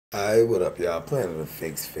Hi, what up, y'all? Planet of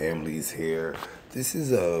Fakes Families here. This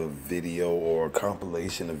is a video or a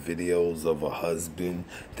compilation of videos of a husband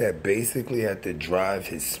that basically had to drive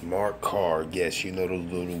his smart car. Yes, you know the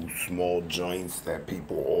little small joints that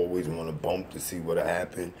people always want to bump to see what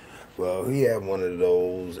happened. Well, he had one of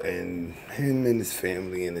those, and him and his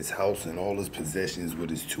family and his house and all his possessions with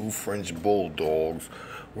his two French bulldogs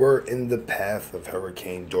were in the path of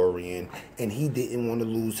Hurricane Dorian, and he didn't want to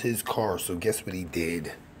lose his car, so guess what he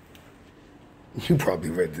did? You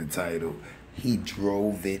probably read the title. He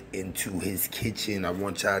drove it into his kitchen. I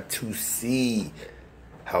want y'all to see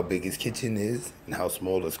how big his kitchen is and how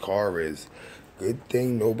small his car is. Good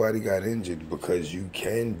thing nobody got injured because you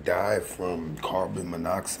can die from carbon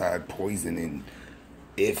monoxide poisoning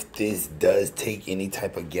if this does take any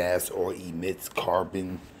type of gas or emits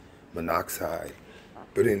carbon monoxide.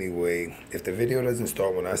 But anyway, if the video doesn't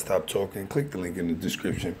start when I stop talking, click the link in the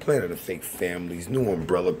description. Planet of Fake Families, new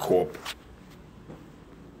Umbrella Corp.